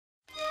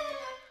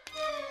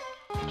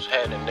What's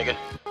happening, nigga?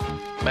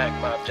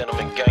 Mac Mob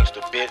Gentleman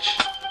Gangster,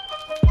 bitch.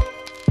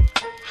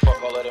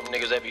 Fuck all of them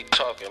niggas that be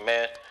talking,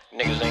 man.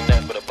 Niggas ain't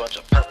nothing but a bunch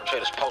of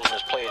perpetrators,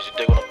 poisonous players. You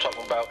dig what I'm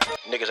talking about?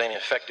 Niggas ain't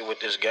infected with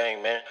this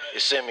game, man.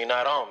 It's in me,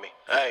 not on me.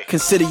 Hey.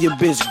 Consider your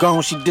bitch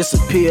gone, she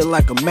disappeared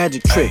like a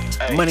magic trick.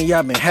 Money,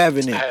 I've been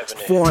having it.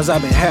 Foreigns,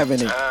 I've been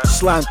having it.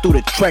 Sliding through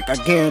the track, I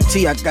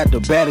guarantee I got the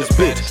baddest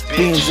bitch.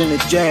 Beans in the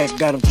Jag,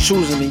 got them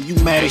choosing and you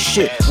mad as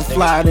shit. I'm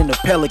flying in the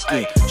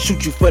Pelican,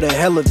 shoot you for the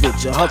hell of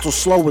it. Your hustle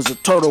slow as a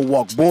turtle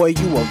walk, boy,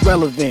 you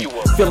irrelevant.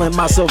 Feeling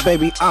myself,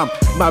 baby, I'm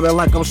mobbing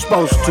like I'm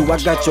supposed to. I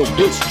got your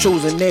bitch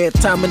choosing every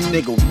time a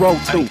nigga roll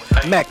through.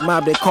 Mac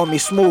Mob, they call me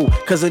smooth,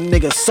 cause a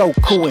nigga so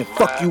cool. And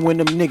fuck you and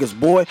them niggas,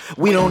 boy,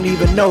 we don't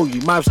even know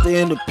you.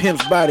 Mobster in the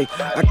pimp's body,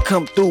 I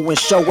come through and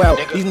show out.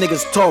 These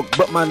niggas talk,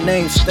 but my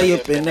name stay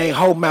up in they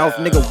whole mouth.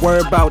 Nigga,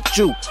 worry about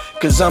you,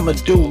 cause I'ma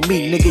do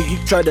me. Nigga, you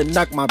tried to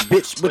knock my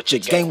bitch, but your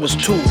game was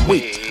too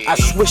weak. I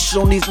switched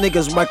on these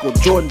niggas, Michael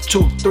Jordan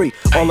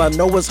 2-3. All I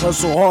know is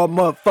hustle hard,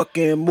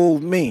 motherfucking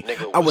move me.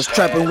 I was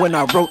trapping when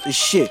I wrote this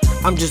shit,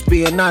 I'm just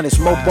being honest.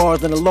 More bars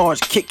than a large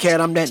Kit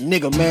Kat, I'm that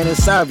nigga, man,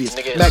 it's obvious.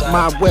 Mac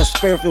Mob West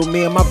Fairfield,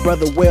 me and my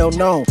brother well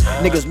known.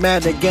 Niggas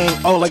mad at the game,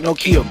 all like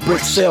Nokia brick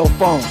cell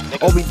phones.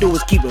 All we do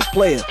is keep it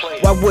playing.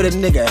 Why would a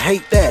nigga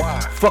hate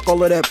that? Fuck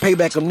all of that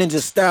payback, I'm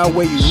ninja style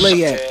where you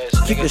lay at.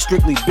 Keep it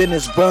strictly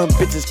business, bum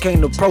bitches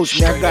can't approach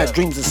me. I got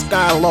dreams of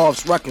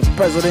skylofts, rocking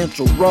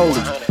presidential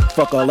rollers.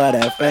 Fuck all of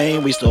that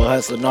fame, we still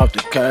hustling off the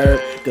curb.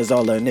 Cause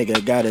all a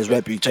nigga got is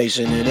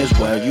reputation in his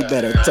word. You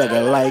better tug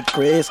her like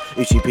Chris,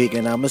 if she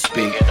peeking I'ma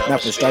speak.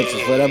 Not for strikes,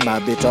 it's for the my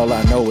bitch, all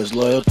I know is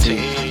loyalty.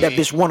 That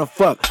bitch wanna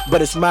fuck,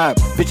 but it's my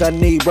bitch, I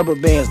need rubber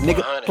bands,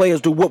 nigga.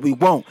 Players do what we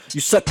want, you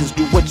suckers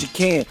do what you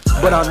can.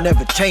 But I'll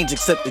never change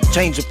except to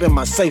change up in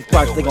my safe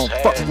box. They gon'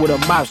 fuck with a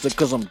mobster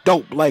cause I'm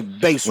dope like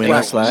bass rock. When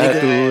I slide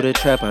through the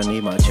trap, I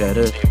need my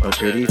cheddar. No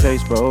pretty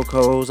face broke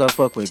hoes, I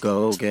fuck with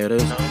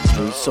go-getters.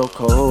 Streets so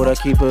cold, I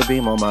keep a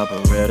beam on my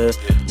Beretta.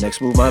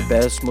 Next move, my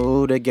best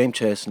move, the game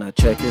chess, not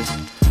checkers.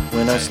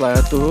 When I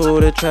slide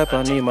through the trap,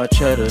 I need my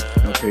cheddar.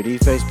 No pretty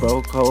face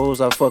broke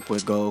hoes, I fuck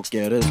with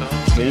go-getters.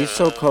 Streets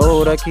so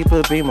cold, I keep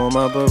a beam on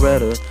my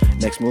Beretta.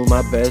 Next move,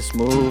 my best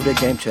move, the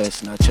game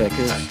chess, not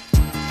checkers.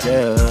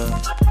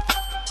 Yeah.